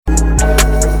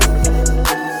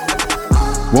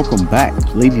Welcome back,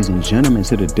 ladies and gentlemen,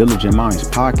 to the Diligent Minds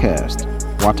podcast,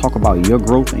 where I talk about your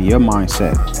growth and your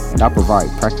mindset, and I provide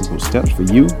practical steps for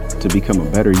you to become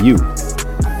a better you.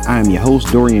 I am your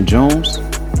host, Dorian Jones.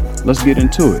 Let's get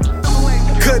into it.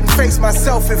 Couldn't face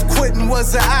myself if quitting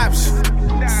was an option.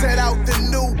 Set out the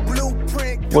new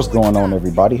blueprint. What's going on,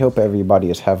 everybody? Hope everybody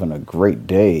is having a great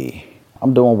day.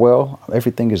 I'm doing well.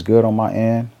 Everything is good on my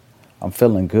end. I'm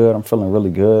feeling good. I'm feeling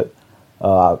really good.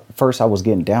 First, I was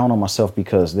getting down on myself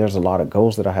because there's a lot of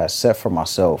goals that I had set for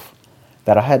myself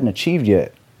that I hadn't achieved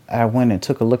yet. I went and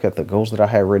took a look at the goals that I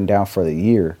had written down for the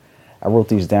year. I wrote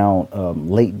these down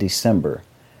late December.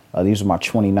 These are my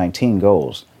 2019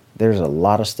 goals. There's a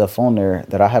lot of stuff on there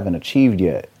that I haven't achieved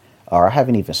yet, or I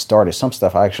haven't even started. Some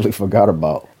stuff I actually forgot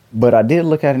about. But I did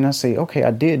look at it and I say, okay,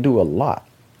 I did do a lot.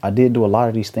 I did do a lot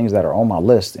of these things that are on my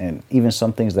list, and even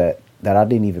some things that I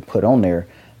didn't even put on there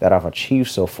that I've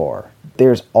achieved so far.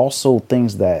 There's also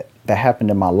things that happened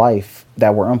in my life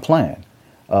that were unplanned.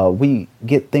 We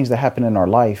get things that happen in our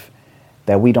life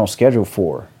that we don't schedule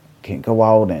for. Can go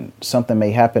out and something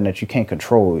may happen that you can't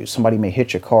control. Somebody may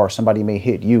hit your car. Somebody may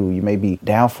hit you. You may be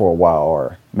down for a while,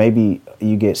 or maybe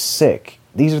you get sick.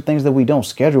 These are things that we don't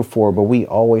schedule for, but we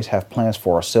always have plans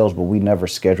for ourselves, but we never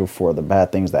schedule for the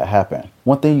bad things that happen.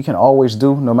 One thing you can always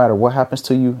do, no matter what happens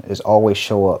to you, is always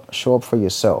show up. Show up for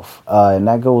yourself. And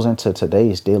that goes into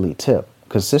today's daily tip.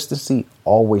 Consistency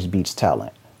always beats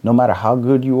talent. No matter how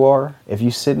good you are, if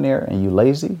you're sitting there and you're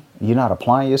lazy, you're not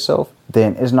applying yourself,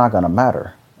 then it's not going to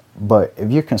matter. But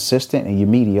if you're consistent and you're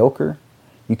mediocre,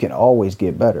 you can always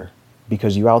get better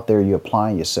because you're out there, you're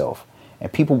applying yourself,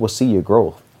 and people will see your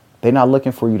growth. They're not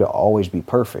looking for you to always be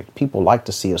perfect. People like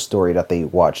to see a story that they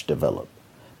watch develop.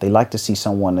 They like to see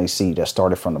someone they see that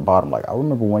started from the bottom. Like, I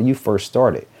remember when you first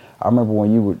started. I remember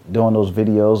when you were doing those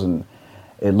videos and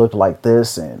it looked like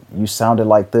this and you sounded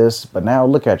like this, but now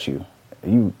look at you.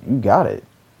 You got it.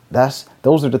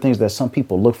 Those are the things that some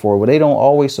people look for, but they don't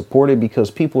always support it because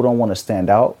people don't want to stand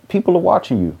out. People are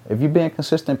watching you. If you're being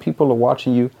consistent, people are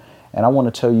watching you. And I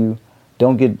want to tell you,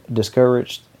 don't get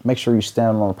discouraged. Make sure you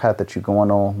stand on the path that you're going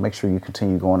on. Make sure you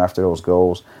continue going after those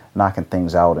goals, knocking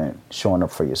things out and showing up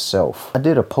for yourself. I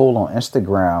did a poll on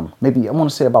Instagram, maybe I want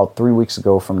to say about 3 weeks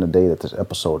ago from the day that this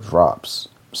episode drops.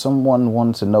 Someone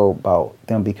wanted to know about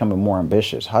them becoming more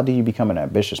ambitious. How do you become an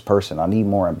ambitious person? I need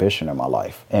more ambition in my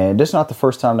life. And this is not the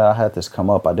first time that I had this come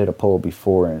up. I did a poll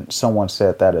before and someone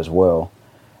said that as well.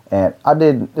 And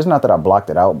it's not that I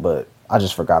blocked it out, but I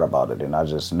just forgot about it and I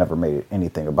just never made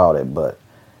anything about it.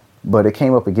 But it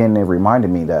came up again and it reminded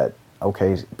me that,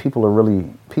 okay, people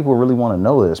really want to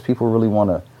know this. People really want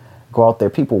to go out there.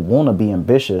 People want to be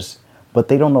ambitious, but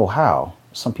they don't know how.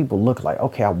 Some people look like,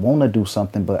 okay, I want to do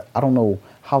something, but I don't know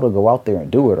how to go out there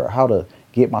and do it or how to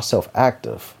get myself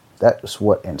active. That's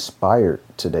what inspired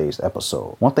today's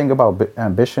episode. One thing about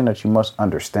ambition that you must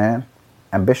understand,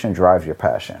 ambition drives your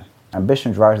passion.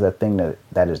 Ambition drives that thing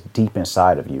that is deep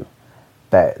inside of you,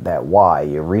 that why,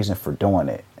 your reason for doing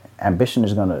it. Ambition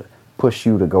is going to push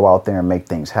you to go out there and make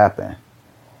things happen.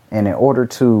 And in order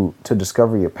to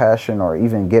discover your passion or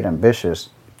even get ambitious,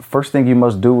 first thing you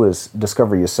must do is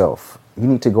discover yourself. You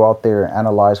need to go out there and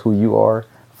analyze who you are,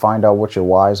 find out what your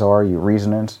whys are, your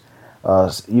reasonings.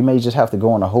 You may just have to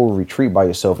go on a whole retreat by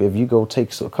yourself. If you go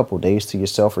take a couple of days to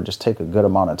yourself or just take a good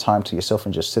amount of time to yourself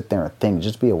and just sit there and think,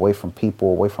 just be away from people,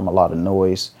 away from a lot of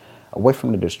noise, away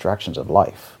from the distractions of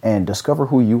life, and discover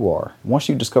who you are. Once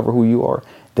you discover who you are,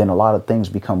 then a lot of things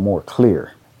become more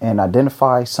clear. And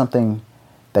identify something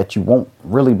that you want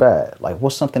really bad. Like,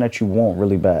 what's something that you want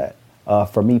really bad?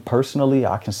 For me personally,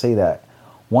 I can say that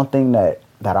one thing that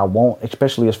I want,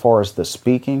 especially as far as the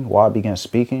speaking, why I began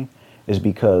speaking, is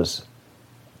because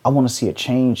I want to see a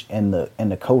change in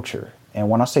the culture. And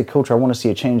when I say culture, I want to see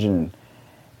a change in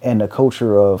the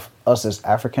culture of us as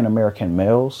African American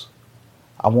males.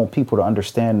 I want people to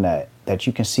understand that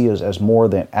you can see us as more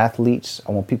than athletes.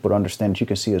 I want people to understand that you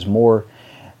can see us more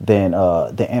than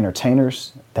the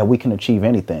entertainers, that we can achieve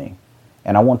anything.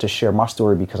 And I want to share my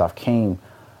story because I've came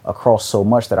across so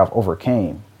much that I've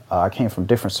overcame. I came from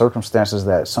different circumstances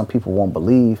that some people won't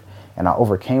believe, and I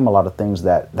overcame a lot of things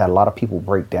that a lot of people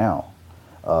break down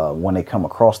when they come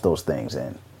across those things.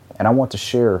 And I want to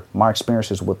share my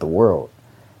experiences with the world,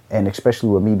 and especially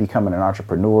with me becoming an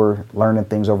entrepreneur, learning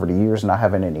things over the years, not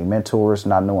having any mentors,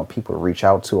 not knowing people to reach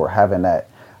out to or having that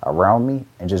around me,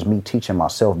 and just me teaching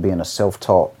myself, being a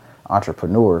self-taught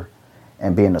entrepreneur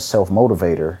and being a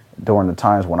self-motivator during the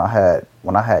times when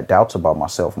I had doubts about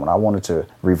myself, when I wanted to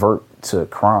revert to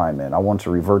crime and I wanted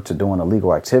to revert to doing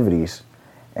illegal activities,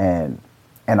 and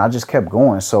I just kept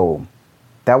going. So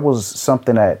That was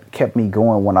something that kept me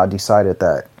going when I decided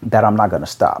that I'm not going to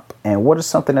stop. And what is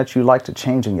something that you like to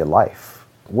change in your life?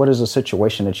 What is a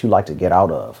situation that you like to get out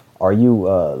of? Are you,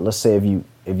 let's say if you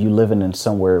living in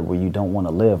somewhere where you don't want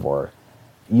to live, or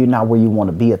you're not where you want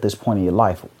to be at this point in your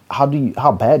life,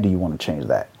 how bad do you want to change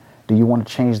that? Do you want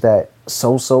to change that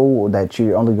or that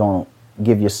you're only going to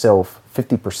give yourself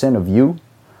 50% of you?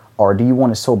 Or do you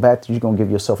want it so bad that you're going to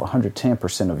give yourself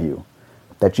 110% of you?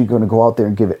 That you're going to go out there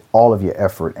and give it all of your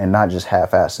effort and not just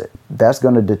half-ass it. That's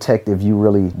going to detect if you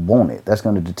really want it. That's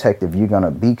going to detect if you're going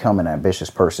to become an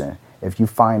ambitious person. If you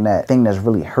find that thing that's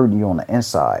really hurting you on the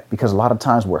inside, because a lot of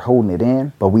times we're holding it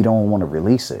in, but we don't want to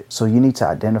release it. So you need to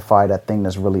identify that thing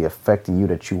that's really affecting you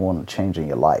that you want to change in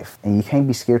your life. And you can't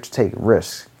be scared to take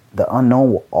risks. The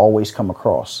unknown will always come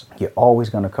across. You're always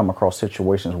going to come across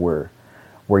situations where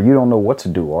you don't know what to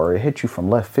do, or it hits you from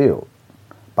left field.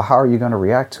 But how are you going to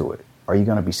react to it? Are you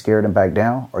going to be scared and back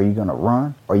down? Are you going to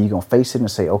run? Are you going to face it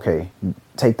and say, okay,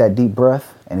 take that deep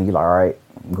breath? And you're like, all right,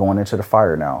 I'm going into the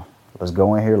fire now. Let's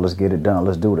go in here. Let's get it done.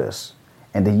 Let's do this.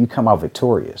 And then you come out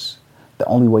victorious. The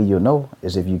only way you'll know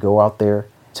is if you go out there,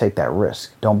 take that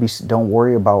risk. Don't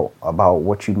worry about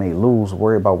what you may lose.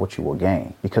 Worry about what you will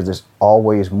gain, because there's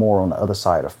always more on the other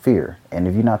side of fear. And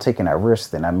if you're not taking that risk,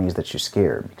 then that means that you're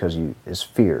scared, because it's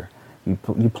fear. You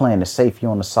playing it safe.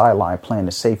 You're on the sideline playing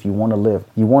it safe. You want to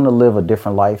live a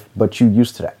different life, but you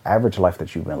used to the average life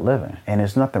that you've been living. And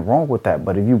there's nothing wrong with that.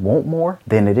 But if you want more,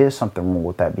 then it is something wrong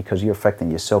with that, because you're affecting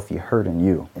yourself. You're hurting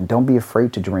you. And don't be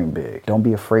afraid to dream big. Don't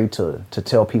be afraid to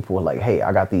tell people like, hey,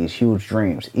 I got these huge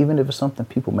dreams, even if it's something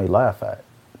people may laugh at.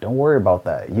 Don't worry about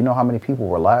that. You know how many people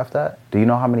were laughed at? Do you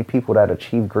know how many people that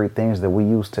achieve great things that we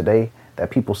use today that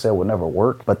people said would never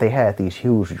work, but they had these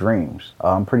huge dreams?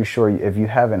 I'm pretty sure if you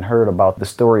haven't heard about the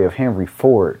story of Henry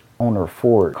Ford, owner of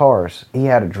Ford Cars, he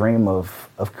had a dream of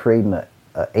creating a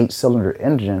 8-cylinder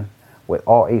engine with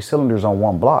all 8 cylinders on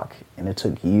one block. And it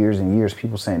took years and years,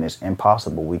 people saying it's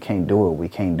impossible. We can't do it. We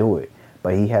can't do it.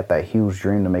 But he had that huge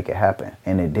dream to make it happen.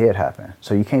 And it did happen.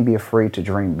 So you can't be afraid to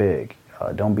dream big.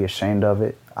 Don't be ashamed of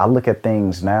it. I look at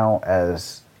things now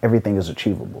as everything is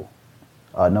achievable.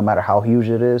 No matter how huge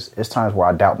it is, it's times where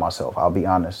I doubt myself. I'll be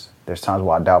honest. There's times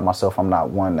where I doubt myself. I'm not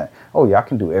one that, oh yeah, I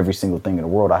can do every single thing in the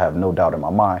world. I have no doubt in my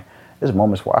mind. There's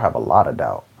moments where I have a lot of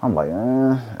doubt. I'm like,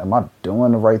 am I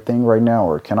doing the right thing right now?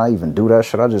 Or can I even do that?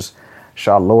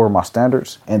 Should I lower my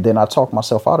standards? And then I talk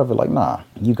myself out of it like, nah,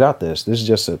 you got this. This is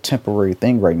just a temporary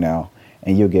thing right now,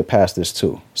 and you'll get past this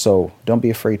too. So don't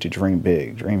be afraid to dream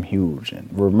big, dream huge. And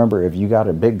remember, if you got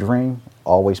a big dream,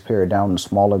 always pare it down in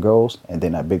smaller goals, and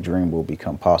then that big dream will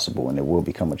become possible, and it will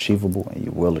become achievable, and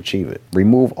you will achieve it.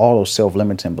 Remove all those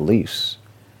self-limiting beliefs.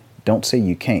 Don't say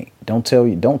you can't.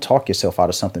 Don't talk yourself out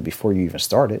of something before you even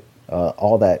start it.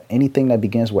 Anything that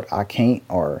begins with I can't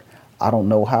or I don't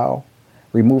know how,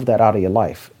 remove that out of your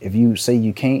life. If you say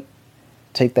you can't,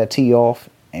 take that T off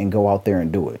and go out there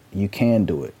and do it. You can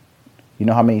do it. You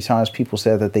know how many times people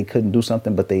said that they couldn't do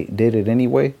something, but they did it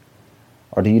anyway?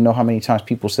 Or do you know how many times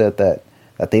people said that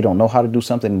they don't know how to do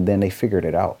something and then they figured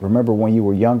it out? Remember when you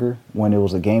were younger, when it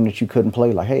was a game that you couldn't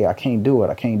play, like, hey, I can't do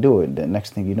it. And the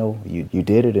next thing you know, you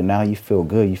did it, and now you feel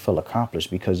good. You feel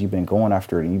accomplished because you've been going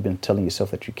after it and you've been telling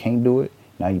yourself that you can't do it.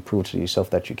 Now you prove to yourself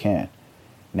that you can.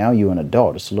 Now you're an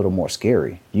adult. It's a little more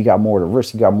scary. You got more to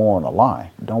risk. You got more on the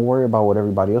line. Don't worry about what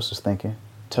everybody else is thinking.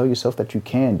 Tell yourself that you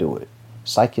can do it.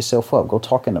 Psych yourself up. Go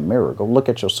talk in the mirror. Go look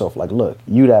at yourself like, look,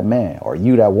 you that man or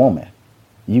you that woman.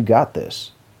 You got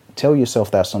this. Tell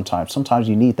yourself that sometimes. Sometimes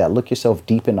you need that. Look yourself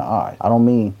deep in the eye. I don't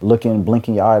mean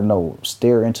blinking your eye. No,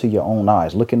 stare into your own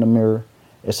eyes. Look in the mirror.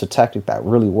 It's a tactic that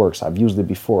really works. I've used it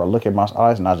before. I look at my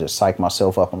eyes and I just psych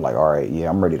myself up. I'm like, all right, yeah,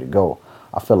 I'm ready to go.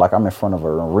 I feel like I'm in front of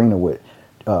an arena with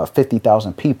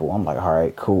 50,000 people. I'm like, all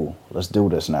right, cool. Let's do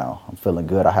this now. I'm feeling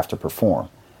good. I have to perform.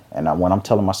 And when I'm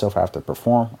telling myself I have to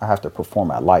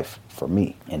perform at life for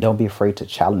me. And don't be afraid to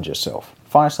challenge yourself.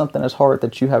 Find something that's hard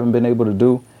that you haven't been able to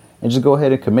do and just go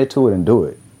ahead and commit to it and do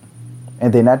it.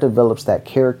 And then that develops that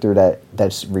character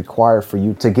that's required for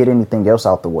you to get anything else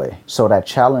out the way. So that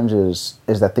challenge is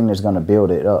that thing that's going to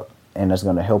build it up and that's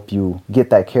going to help you get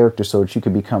that character so that you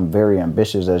can become very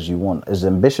ambitious as you want, as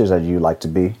ambitious as you like to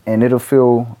be. And it'll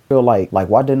feel like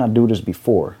why didn't I do this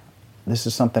before? This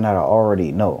is something that I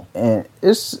already know. And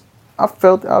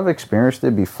I've experienced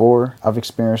it before. I've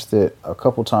experienced it a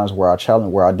couple times where I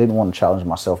didn't want to challenge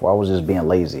myself, where I was just being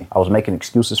lazy. I was making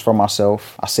excuses for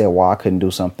myself. I said why I couldn't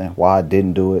do something, why I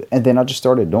didn't do it. And then I just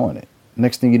started doing it.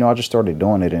 Next thing you know, I just started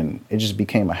doing it and it just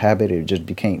became a habit. It just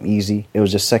became easy. It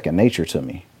was just second nature to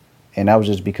me. And that was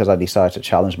just because I decided to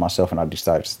challenge myself and I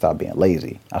decided to stop being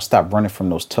lazy. I stopped running from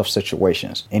those tough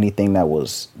situations. Anything that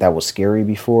was scary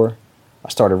before, I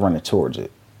started running towards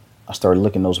it. I started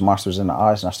looking those monsters in the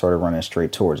eyes and I started running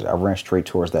straight towards it. I ran straight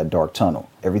towards that dark tunnel.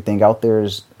 Everything out there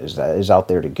is out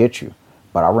there to get you.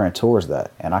 But I ran towards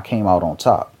that and I came out on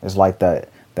top. It's like that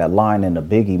line in the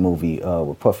Biggie movie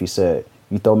where Puffy said,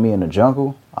 "You throw me in the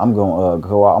jungle, I'm going to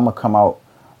go out. I'm going to come out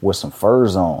with some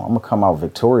furs on. I'm going to come out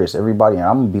victorious, everybody, and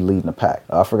I'm going to be leading the pack."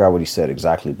 I forgot what he said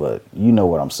exactly, but you know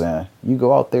what I'm saying. You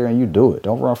go out there and you do it.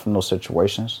 Don't run from those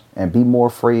situations and be more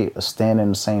afraid of standing in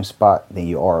the same spot than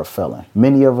you are of failing.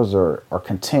 Many of us are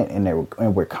content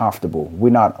and we're comfortable. We're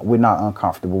not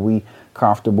uncomfortable. We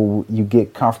comfortable. You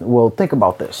get comfortable. Well, think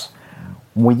about this.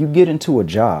 When you get into a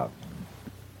job,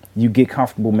 you get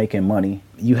comfortable making money.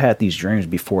 You had these dreams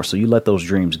before, so you let those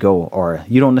dreams go, or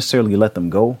you don't necessarily let them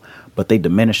go, but they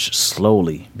diminish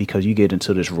slowly because you get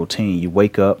into this routine. You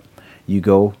wake up, you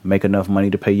go make enough money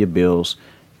to pay your bills,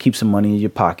 keep some money in your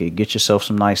pocket, get yourself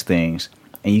some nice things,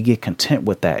 and you get content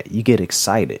with that. You get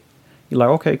excited. You're like,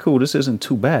 okay, cool, this isn't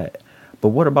too bad. But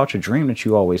what about your dream that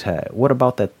you always had? What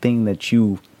about that thing that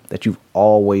you've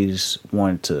always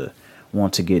wanted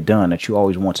to get done, that you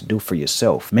always want to do for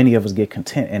yourself? Many of us get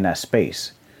content in that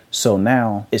space. So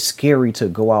now it's scary to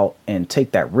go out and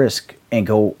take that risk and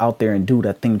go out there and do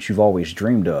that thing that you've always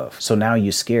dreamed of. So now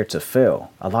you're scared to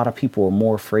fail. A lot of people are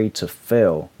more afraid to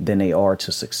fail than they are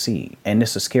to succeed. And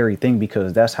it's a scary thing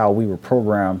because that's how we were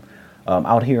programmed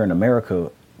out here in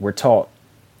America. We're taught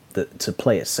to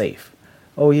play it safe.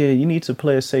 Oh yeah, you need to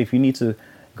play it safe. You need to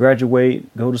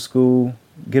graduate, go to school,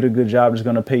 get a good job that's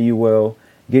going to pay you well,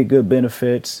 get good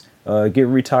benefits, get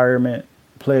retirement.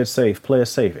 Play it safe, play it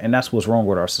safe. And that's what's wrong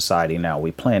with our society now. We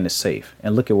playing it safe.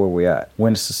 And look at where we're at. We're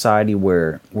in a society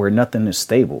where nothing is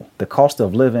stable. The cost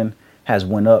of living has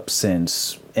went up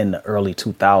since in the early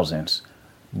 2000s,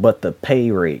 but the pay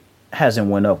rate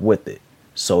hasn't went up with it.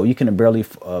 So you can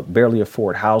barely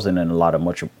afford housing in a lot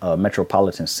of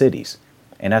metropolitan cities.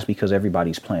 And that's because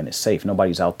everybody's playing it safe.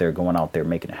 Nobody's out there going out there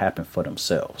making it happen for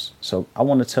themselves. So I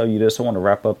want to tell you this. I want to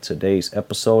wrap up today's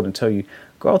episode and tell you,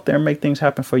 go out there and make things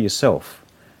happen for yourself.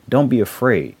 Don't be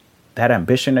afraid. That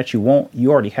ambition that you want,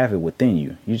 you already have it within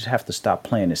you. You just have to stop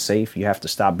playing it safe. You have to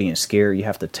stop being scared. You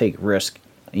have to take risk.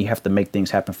 And you have to make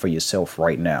things happen for yourself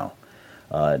right now.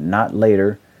 Not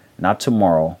later, not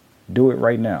tomorrow. Do it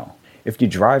right now. If you're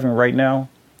driving right now,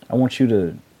 I want you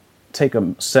to take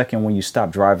a second when you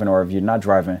stop driving, or if you're not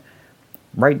driving,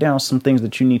 write down some things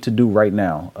that you need to do right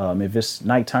now. If it's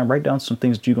nighttime, write down some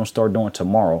things that you're going to start doing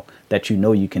tomorrow that you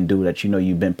know you can do, that you know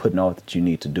you've been putting off, that you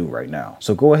need to do right now.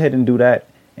 So go ahead and do that,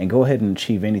 and go ahead and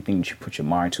achieve anything that you put your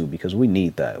mind to, because we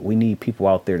need that. We need people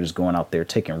out there that's going out there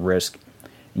taking risk.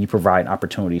 You provide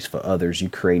opportunities for others. You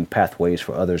creating pathways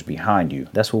for others behind you.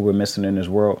 That's what we're missing in this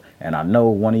world. And I know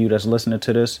one of you that's listening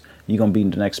to this, you're going to be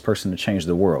the next person to change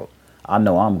the world. I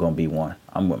know I'm going to be one.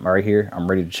 I'm right here. I'm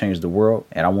ready to change the world,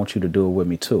 and I want you to do it with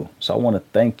me too. So I want to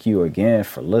thank you again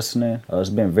for listening. It's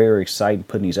been very exciting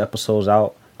putting these episodes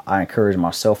out. I encourage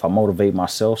myself. I motivate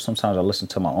myself. Sometimes I listen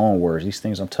to my own words. These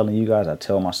things I'm telling you guys, I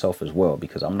tell myself as well,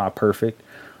 because I'm not perfect.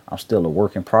 I'm still a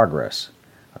work in progress.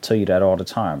 I tell you that all the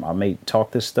time. I may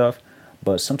talk this stuff,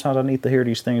 but sometimes I need to hear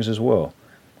these things as well.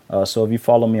 So if you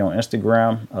follow me on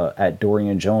Instagram at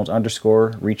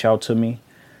 @DorianJones_, reach out to me.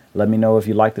 Let me know if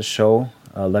you like the show.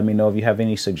 Let me know if you have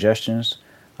any suggestions.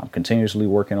 I'm continuously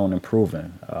working on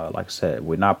improving. Like I said,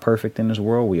 we're not perfect in this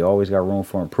world. We always got room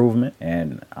for improvement,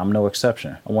 and I'm no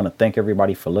exception. I want to thank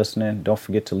everybody for listening. Don't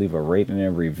forget to leave a rating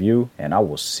and review, and I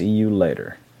will see you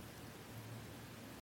later.